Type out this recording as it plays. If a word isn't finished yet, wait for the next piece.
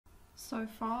So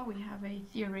far we have a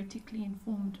theoretically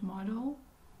informed model.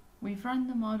 We've run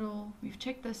the model, we've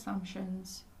checked the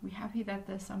assumptions, we're happy that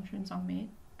the assumptions are met,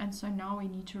 and so now we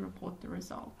need to report the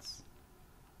results.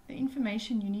 The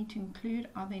information you need to include,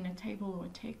 either in a table or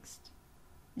text,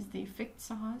 is the effect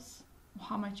size, or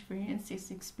how much variance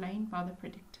is explained by the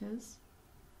predictors,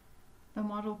 the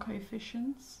model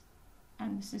coefficients,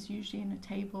 and this is usually in a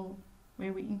table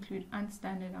where we include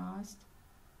unstandardized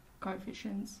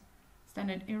coefficients,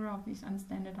 standard error of these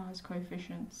unstandardized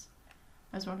coefficients,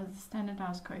 as well as the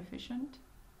standardized coefficient.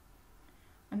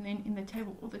 And then in the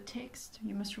table or the text,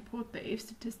 you must report the F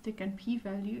statistic and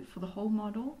p-value for the whole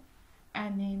model,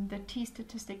 and then the t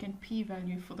statistic and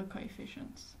p-value for the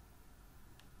coefficients.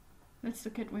 Let's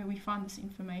look at where we find this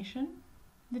information.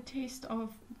 The test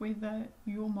of whether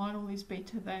your model is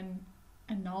better than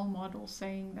a null model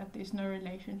saying that there's no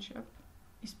relationship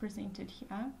is presented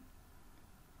here.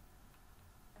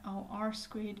 Our R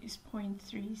squared is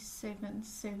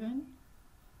 0.377,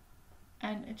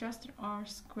 and adjusted R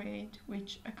squared,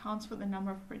 which accounts for the number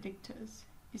of predictors,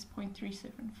 is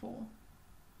 0.374.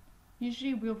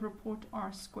 Usually we'll report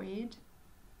R squared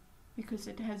because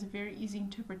it has a very easy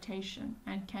interpretation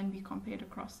and can be compared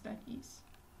across that ease.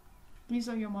 These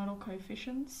are your model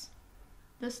coefficients.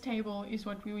 This table is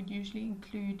what we would usually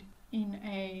include in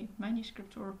a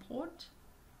manuscript or report,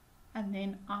 and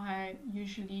then I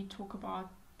usually talk about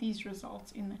these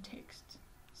results in the text.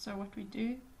 So what we do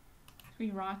is we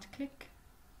right click,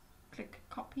 click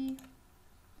copy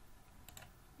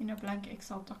in a blank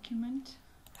Excel document.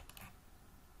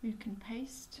 We can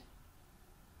paste.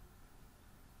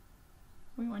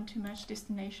 We want to match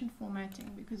destination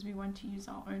formatting because we want to use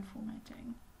our own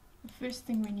formatting. The first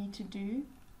thing we need to do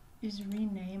is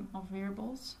rename our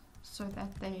variables so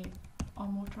that they are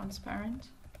more transparent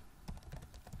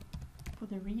for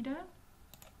the reader.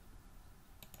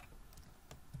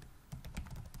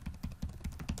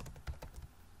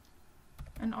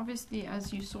 And obviously,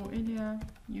 as you saw earlier,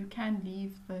 you can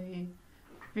leave the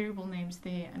variable names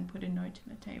there and put a note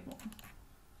in the table.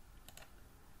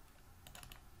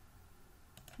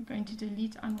 I'm going to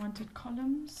delete unwanted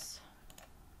columns.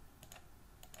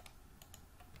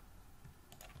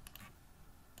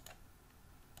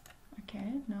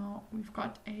 Okay, now we've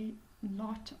got a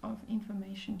lot of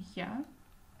information here.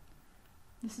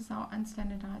 This is our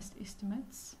unstandardized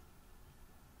estimates.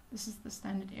 This is the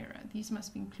standard error. These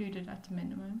must be included at a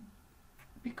minimum.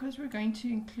 Because we're going to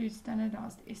include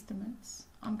standardized estimates,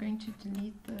 I'm going to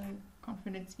delete the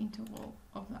confidence interval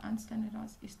of the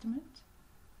unstandardized estimate.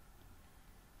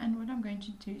 And what I'm going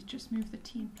to do is just move the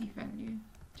t and p value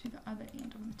to the other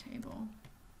end of the table.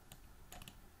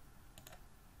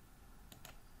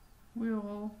 We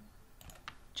will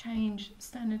change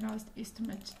standardized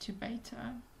estimate to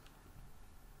beta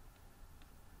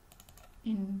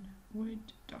in Word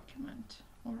document.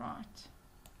 Alright,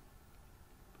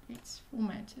 let's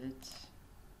format it.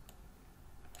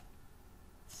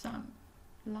 Some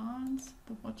lines at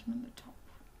the bottom and the top,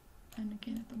 and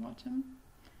again at the bottom.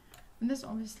 And this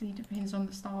obviously depends on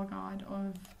the style guide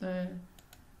of the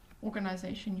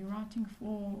organization you're writing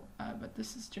for, but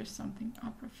this is just something I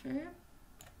prefer.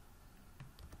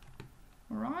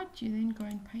 Alright, you then go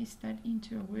and paste that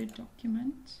into a Word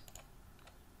document,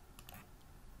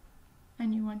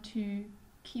 and you want to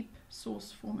keep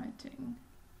source formatting.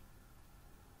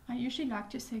 I usually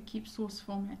like to say keep source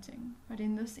formatting, but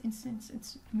in this instance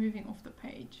it's moving off the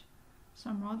page, so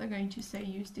I'm rather going to say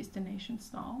use destination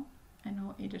style, and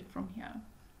I'll edit from here.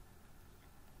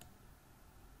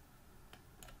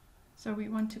 So we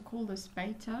want to call this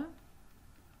beta.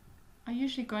 I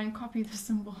usually go and copy the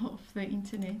symbol of the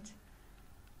internet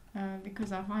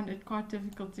because I find it quite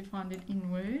difficult to find it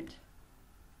in Word.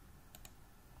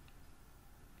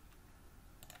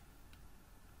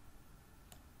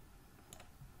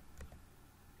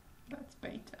 That's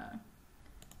beta.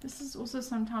 This is also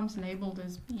sometimes labeled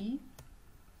as B.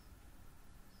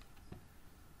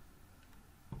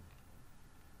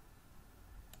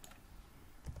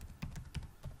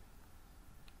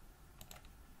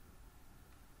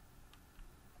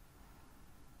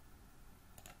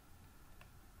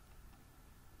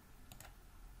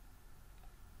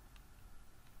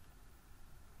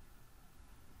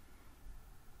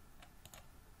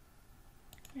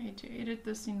 Okay, to edit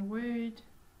this in Word,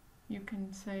 you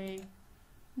can say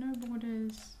no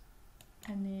borders,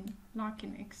 and then like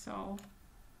in Excel,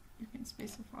 you can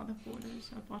specify the borders,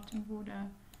 a bottom border,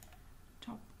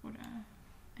 top border,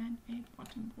 and a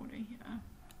bottom border here.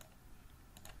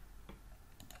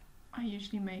 I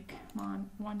usually make mine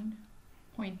 1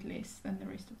 point less than the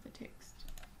rest of the text.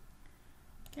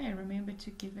 Okay, remember to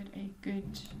give it a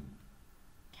good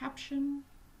caption.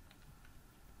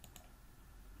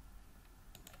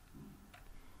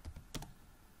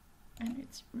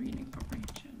 it's reading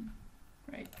comprehension.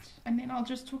 Great. And then I'll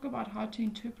just talk about how to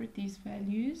interpret these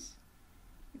values.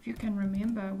 If you can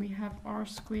remember, we have r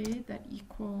squared that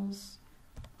equals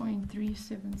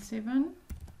 0.377.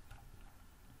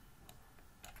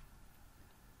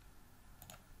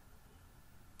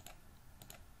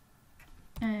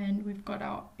 And we've got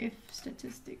our F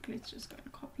statistic. Let's just go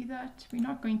and copy that. We're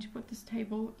not going to put this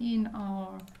table in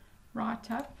our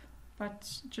write-up, but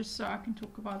just so I can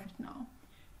talk about it now.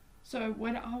 So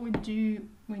what I would do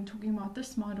when talking about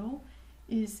this model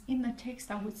is, in the text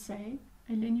I would say,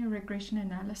 a linear regression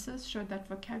analysis showed that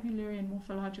vocabulary and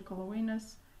morphological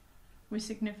awareness were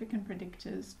significant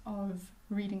predictors of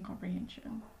reading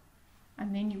comprehension.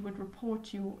 And then you would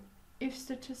report your F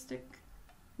statistic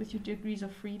with your degrees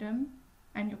of freedom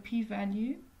and your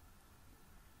p-value,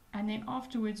 and then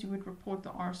afterwards you would report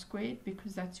the r squared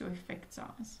because that's your effect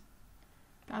size.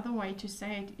 The other way to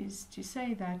say it is to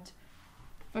say that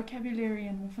vocabulary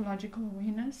and morphological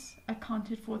awareness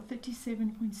accounted for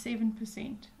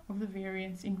 37.7% of the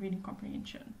variance in reading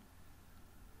comprehension.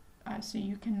 So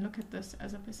you can look at this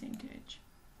as a percentage.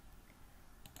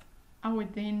 I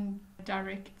would then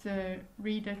direct the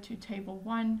reader to table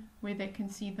 1, where they can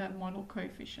see the model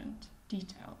coefficient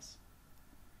details.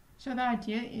 So the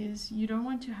idea is, you don't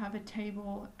want to have a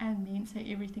table and then say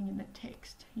everything in the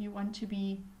text. You want to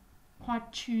be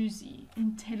quite choosy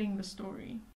in telling the story.